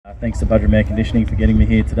Thanks to Budget Air Conditioning for getting me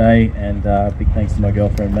here today, and big thanks to my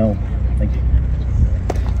girlfriend Mel. Thank you.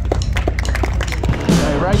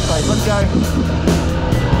 Okay, race pace, let's go.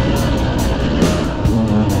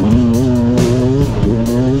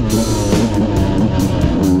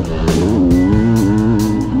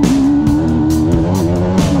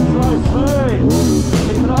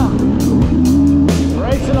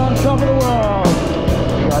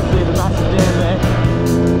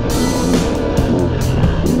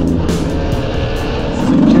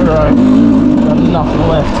 Got nothing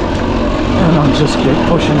left, and I'll just keep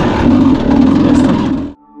pushing.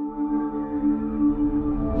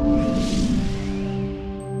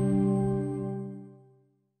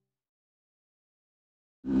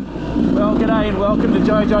 Well, g'day and welcome to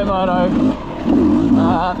JoeJoeMoto.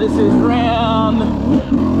 This is round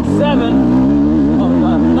 7 of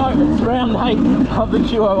no, it's round 8 of the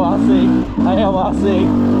QORC,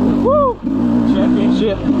 AORC, woo,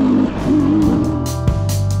 championship.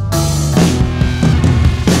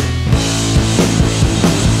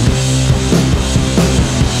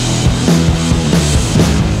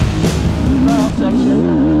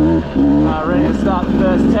 Ready to start the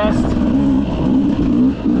first test.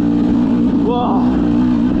 Whoa!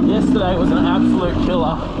 Yesterday was an absolute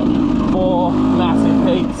killer. 4 massive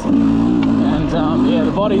heats, and yeah,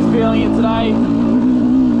 the body's feeling it today.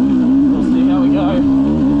 We'll see how we go.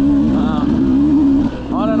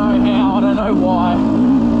 I don't know how, I don't know why,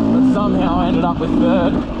 but somehow I ended up with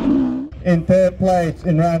 3rd. In 3rd place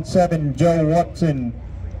in round 7, Joe Watson.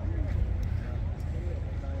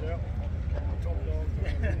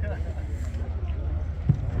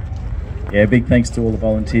 Yeah, big thanks to all the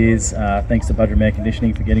volunteers. Thanks to Budget Air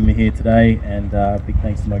Conditioning for getting me here today, and big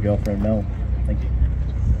thanks to my girlfriend Mel. Thank you.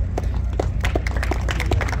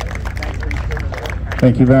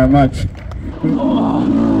 Thank you very much. Oh,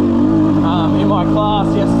 in my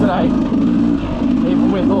class yesterday,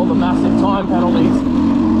 even with all the massive time penalties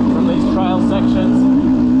from these trail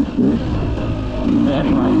sections.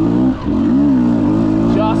 Anyway,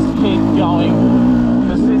 just keep going.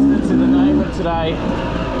 Persistence is the name of today.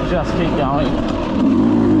 Just keep going.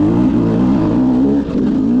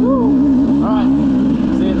 Alright,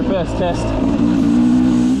 see you at the first test.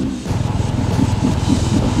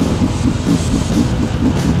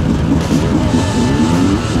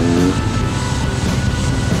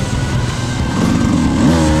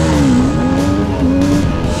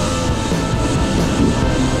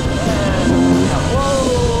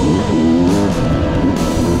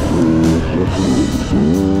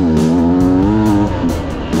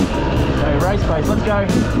 Race pace, let's go.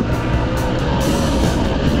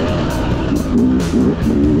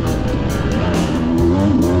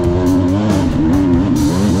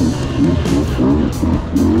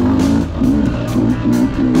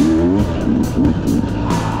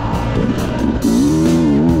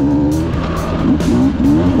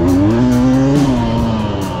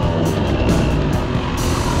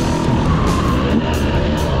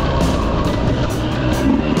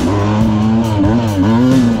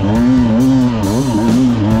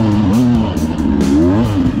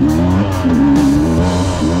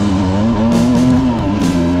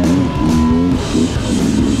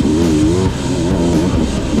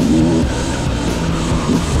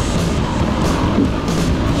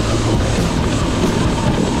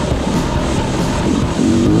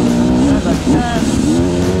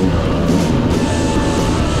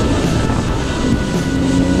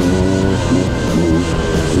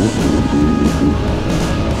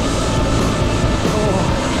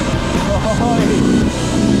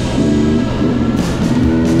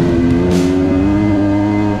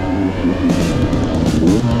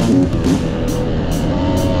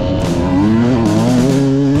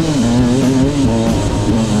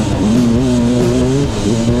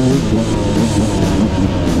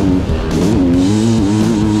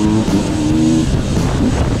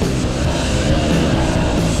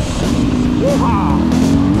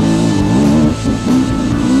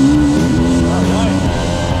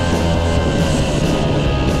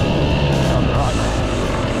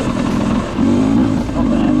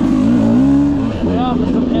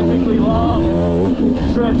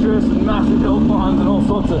 Treacherous and massive hill climbs and all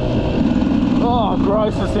sorts of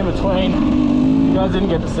grossness in between. You guys didn't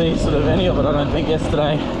get to see sort of any of it, I don't think,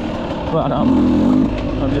 yesterday, but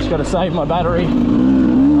I've just got to save my battery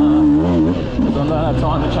because I don't have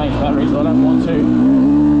time to change batteries, so I don't want to. I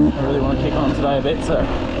really want to kick on today a bit, so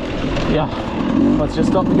yeah, let's just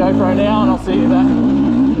stop the GoPro now and I'll see you back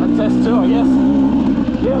at test 2, I guess.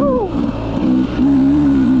 Yoo-hoo!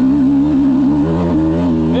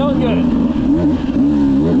 Feeling good.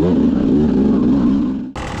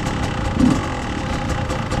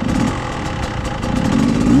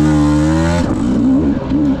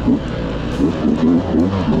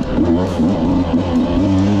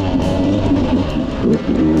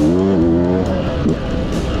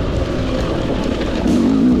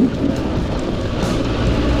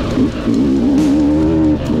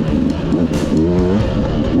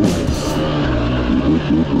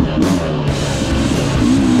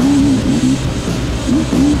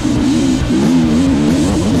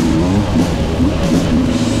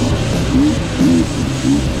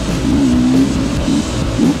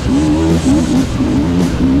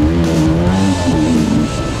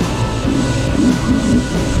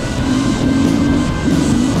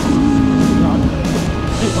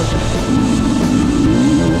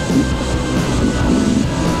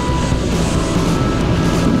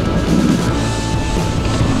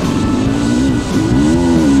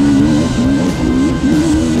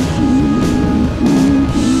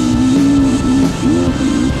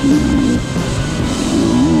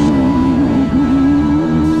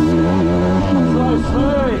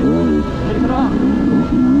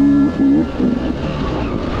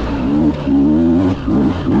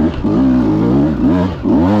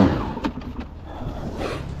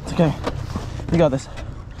 It's okay. You got this.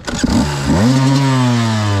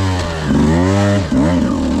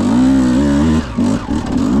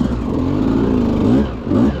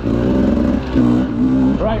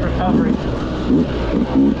 Great recovery.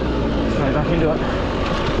 Straight back into it.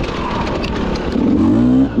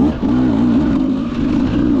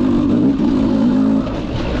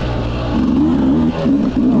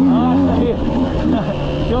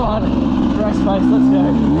 Come on, race pace, let's go.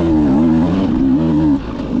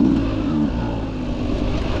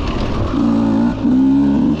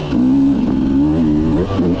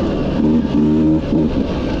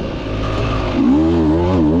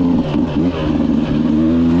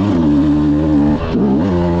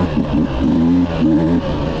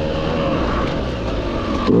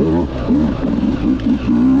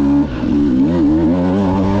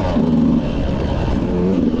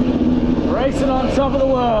 Racing on top of the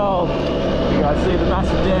world. You guys see the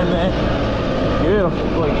massive dam there? Beautiful,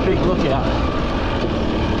 big lookout.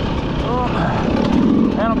 Oh.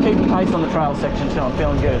 And I'm keeping pace on the trail section, so I'm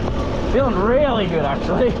feeling good. Feeling really good,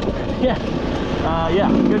 actually. Yeah. Yeah,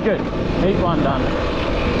 good. Heat one done.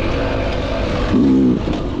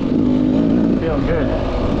 Feeling good.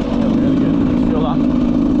 Feeling really good. Let's fuel up.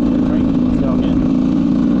 Drink. Let's go again.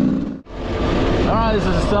 Alright, this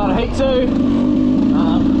is the start of heat 2.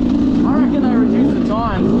 I reckon they reduced the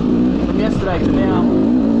time from yesterday to now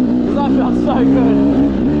because I felt so good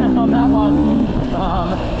on that one.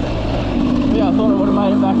 Yeah, I thought I would have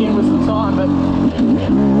made it back in with some time, but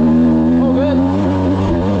all good.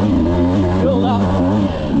 Filled up.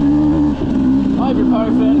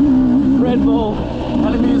 Ibuprofen, Red Bull,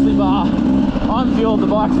 and a muesli bar. I'm fueled, the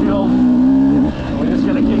bike's fueled. We're just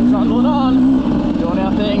going to keep trundling on, doing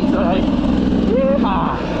our thing today.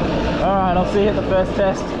 Yeah. Alright, I'll see you at the first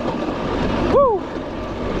test. Woo!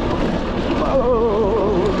 Whoa.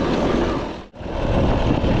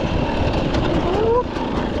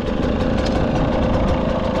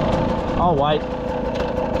 I'll wait.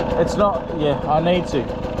 It's not, yeah, I need to.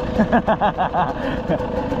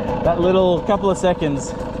 That little couple of seconds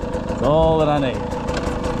is all that I need.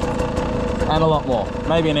 And a lot more.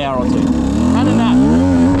 Maybe an hour or two. And a nap.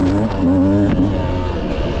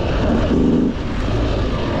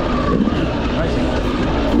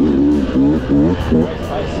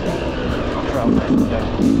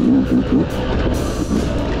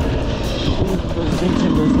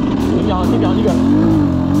 Keep going, you go.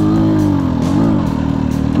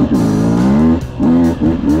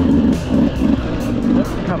 Yep,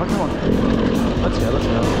 cover, come on. Let's go.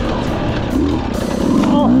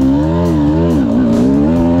 Oh!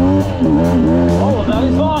 All of that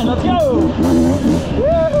is fine, let's go!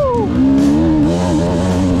 Woo!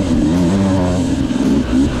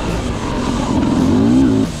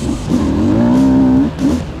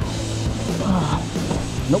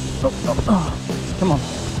 Nope. Come on.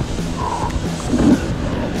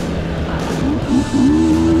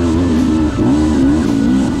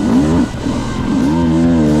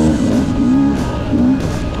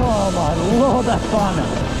 Oh my lord, that's fine now.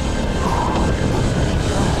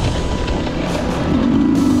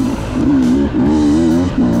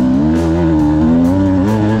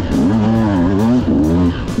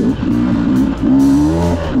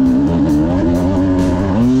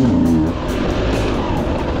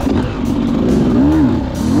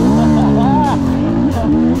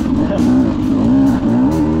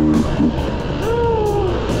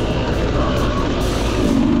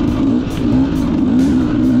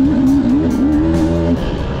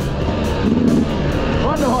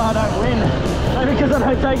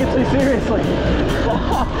 Take it too seriously.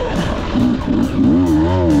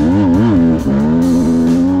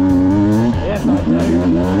 Yes, I do.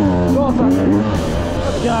 Of course I do.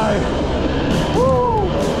 Let's go.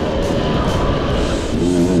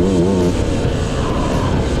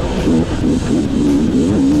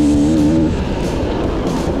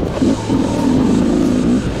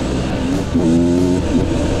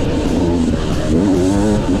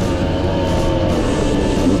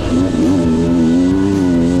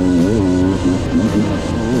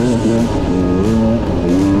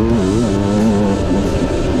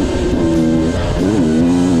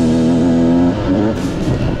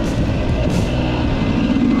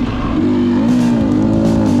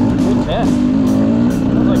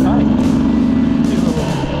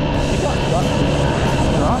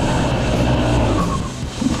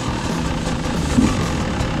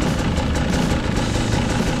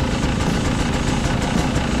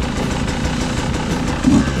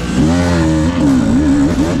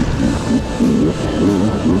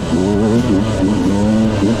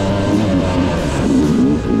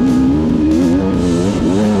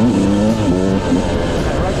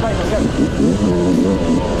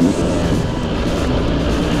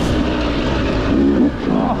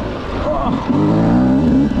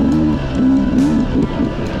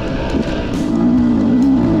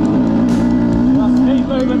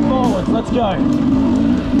 Let's go.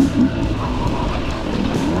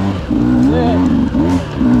 Yeah.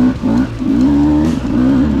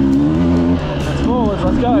 That's forwards,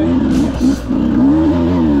 let's go. Let's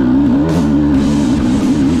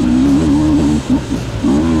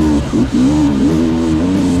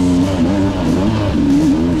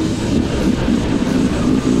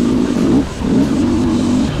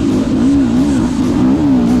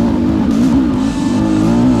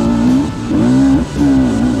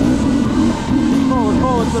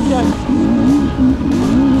go.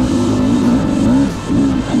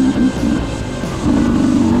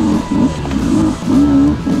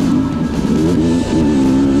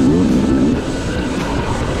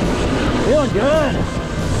 Feeling good.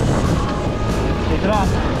 Pick it up.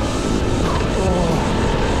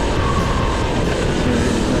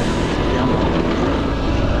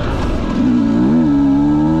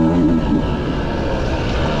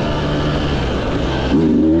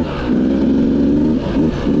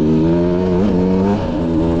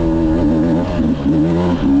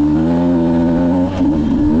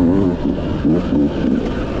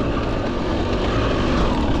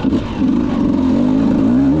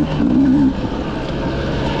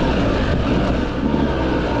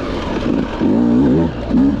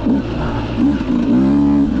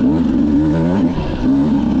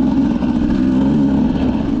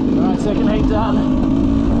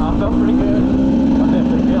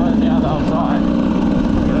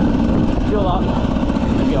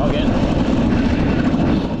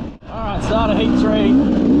 Started heat 3.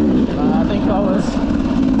 I think I was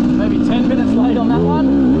maybe 10 minutes late on that one.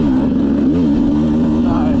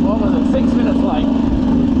 No, what was it? 6 minutes late.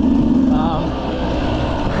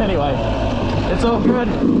 Anyway, it's all good.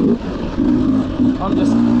 I'm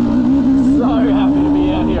just so happy to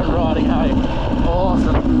be out here riding, hey.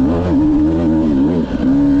 Awesome.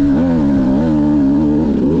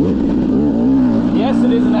 Yes,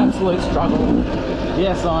 it is an absolute struggle.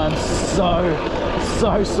 Yes, I am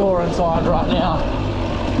so sore inside right now.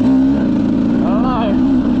 I don't know.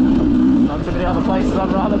 Not too many other places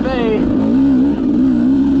I'd rather be.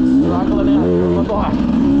 Struggling out with my bike.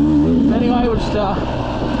 Anyway, we'll just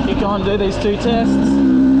kick on, do these 2 tests.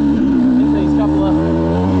 Hit these couple of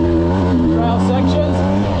trail sections.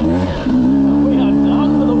 And we are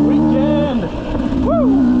done for the weekend.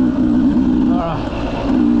 Woo! Alright.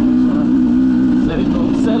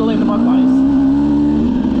 Settle into my place.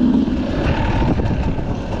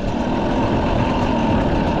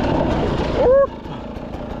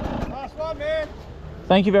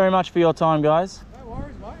 Thank you very much for your time, guys. No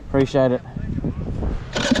worries, mate. Appreciate it.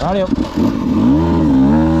 Righty up. I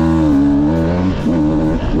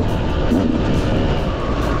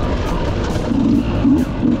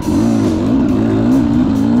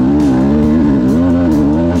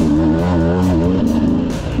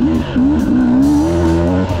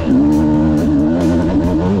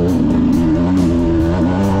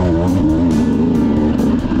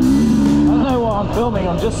don't know why I'm filming,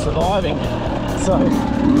 I'm just surviving. So,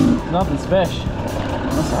 nothing special.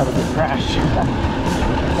 Must have a good crash.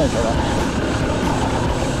 No better.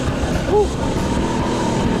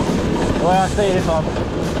 The way I see it, if I'm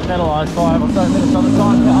penalised 5 or so minutes on the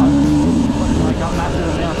time card, I can make up massive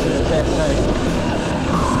amounts of the test too.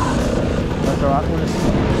 That's alright, we'll just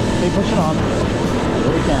keep pushing on. Do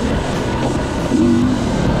what we can.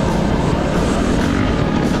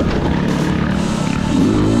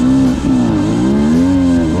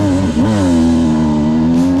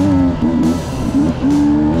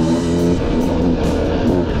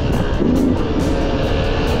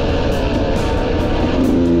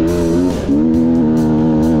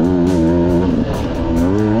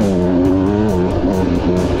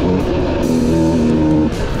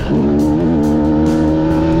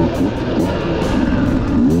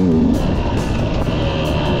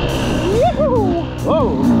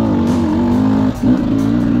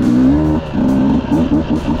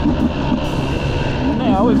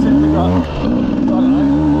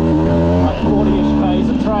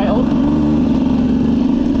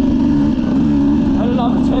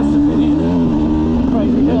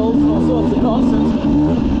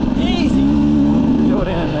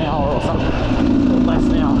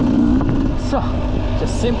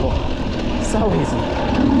 simple, so easy.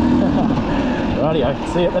 Rightio,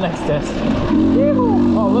 see you at the next test.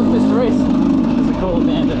 Oh look, Mr. Reese, there's a cool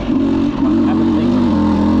abandon. Have a think.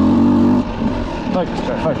 Focus,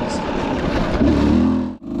 Joe, focus.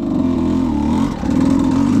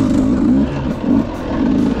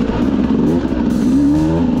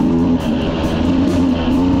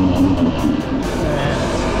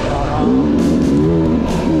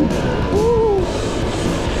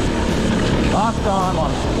 Last time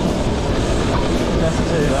on test 2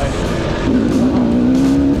 though.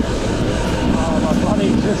 Oh, my body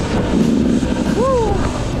just... Woo!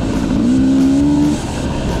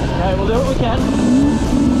 Okay, we'll do what we can.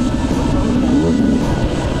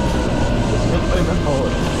 Just keep moving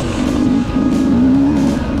forward.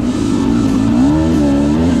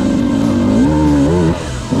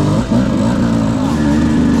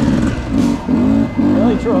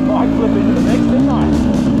 Really threw a bike flip into the mix, didn't I?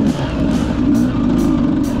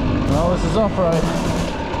 Well, this is off-road.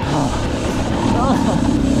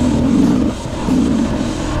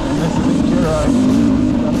 And this is Enduro.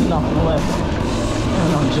 Got nothing left. And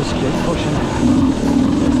I'll just keep pushing it.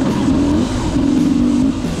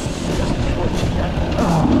 Just pushing it.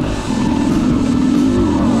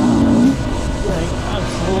 Getting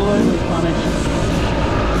absolutely punished.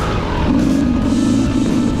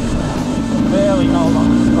 Barely hold on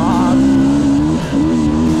to the bars.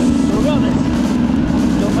 Still got this.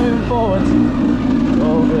 Still moving forwards.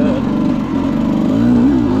 All good.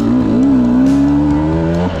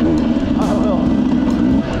 I will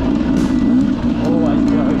always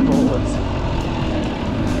go forwards.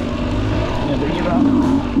 Never give up.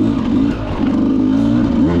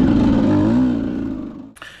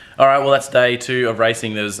 Alright, well that's day 2 of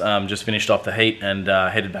racing. There's just finished off the heat and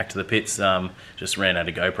headed back to the pits. Just ran out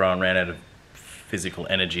of GoPro and ran out of physical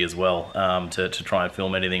energy as well to try and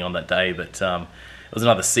film anything on that day, but it was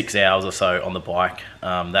another 6 hours or so on the bike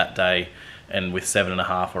that day, and with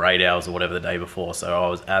 7.5 or 8 hours or whatever the day before, so I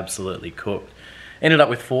was absolutely cooked. Ended up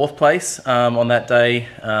with 4th place on that day.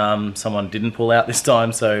 Someone didn't pull out this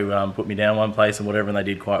time, so put me down one place and whatever, and they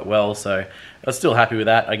did quite well, so I was still happy with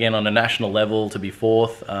that. Again, on a national level, to be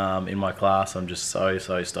 4th in my class, I'm just so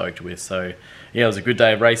stoked with. So yeah, it was a good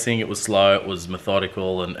day of racing. It was slow, it was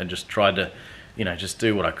methodical, and just tried to, you know, just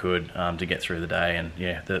do what I could to get through the day. And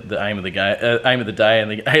yeah, the aim of the game, aim of the day, and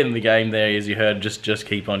the aim of the game there, as you heard, just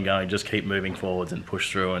keep on going, just keep moving forwards and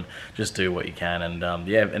push through and just do what you can. And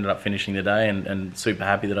yeah, ended up finishing the day and super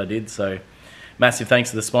happy that I did. So massive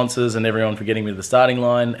thanks to the sponsors and everyone for getting me to the starting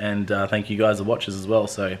line, and thank you guys, the watchers as well.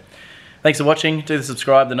 So thanks for watching. Do the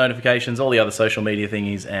subscribe, the notifications, all the other social media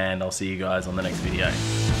thingies, and I'll see you guys on the next video.